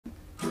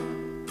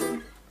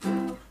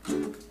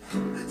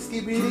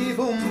skibbity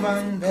boom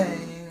bang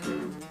bang.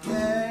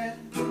 Yeah.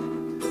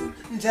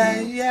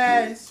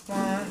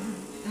 JS1.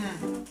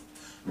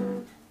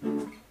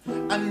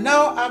 I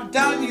know I've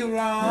done you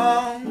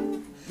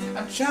wrong.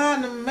 I'm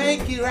trying to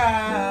make it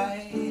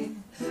right.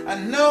 I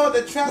know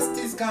the trust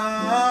is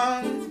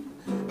gone,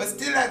 but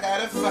still I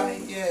gotta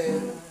fight, yeah.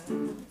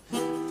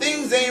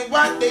 Things ain't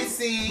what they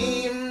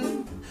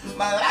seem.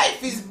 My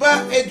life is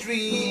but a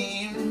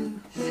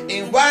dream.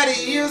 Ain't what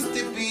it used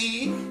to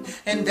be.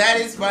 And that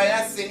is why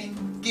I say,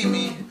 give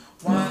me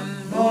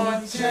one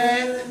more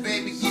chance.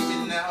 Baby, give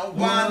me now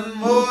one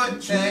more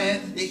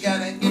chance. You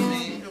gotta give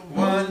me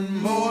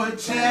one more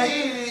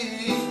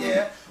chance.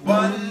 Yeah,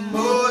 one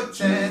more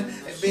chance.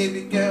 And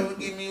baby girl,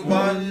 give me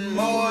one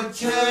more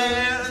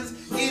chance.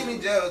 Give me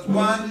just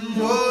one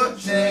more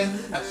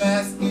chance. I'm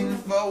asking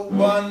for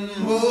one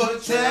more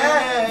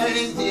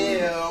chance.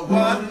 Yeah,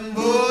 one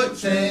more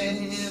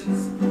chance.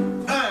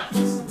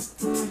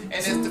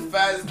 And it's the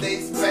Father's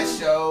Day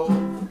special,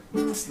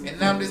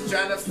 and I'm just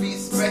trying to feel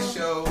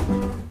special.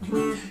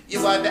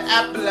 You are the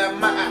apple of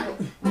my eye.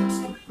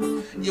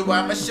 You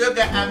are my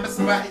sugar and my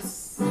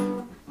spice.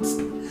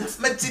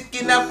 My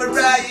chicken and my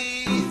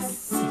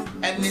rice.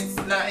 And it's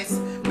nice.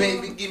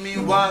 Baby, give me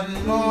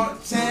one more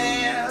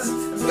chance.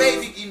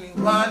 Baby, give me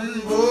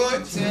one more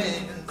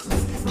chance.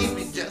 Give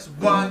me just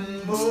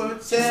one more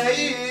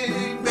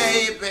chance.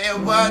 Baby,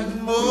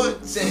 one more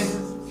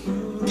chance.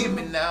 Give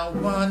me now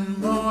one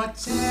more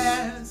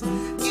chance.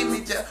 Give me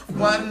just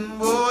one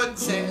more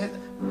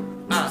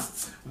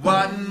chance.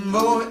 One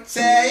more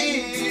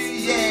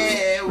chance.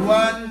 Yeah,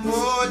 one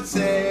more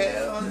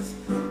chance.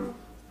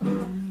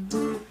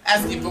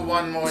 Asking for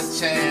one more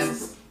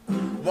chance.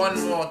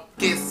 One more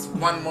kiss,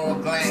 one more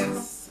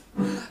glance.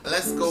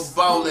 Let's go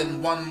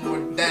bowling, one more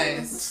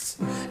dance.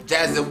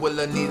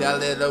 JazzyWillow need a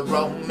little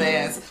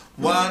romance.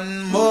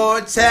 One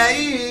more chance,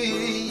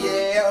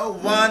 yeah,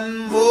 one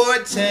more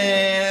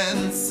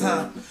chance.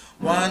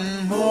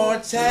 One more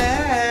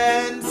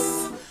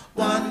chance,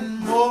 one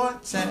more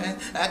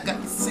chance. I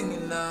got to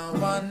singing now.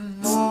 One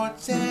more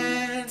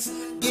chance,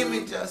 give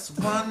me just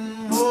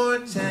one more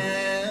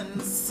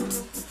chance.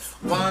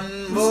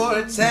 One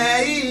more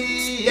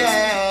chance,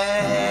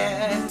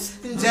 yeah.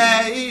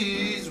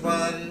 J's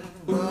one.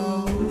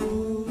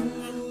 Ooh,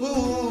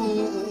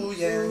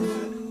 yeah.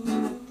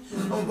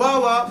 Wah,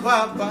 wah,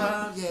 wah,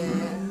 wah,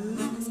 yeah.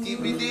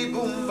 Skibbity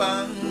boom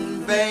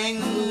bang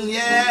bang,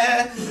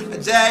 yeah.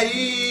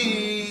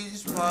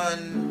 J's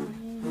one.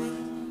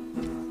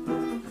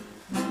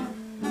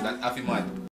 That happy man.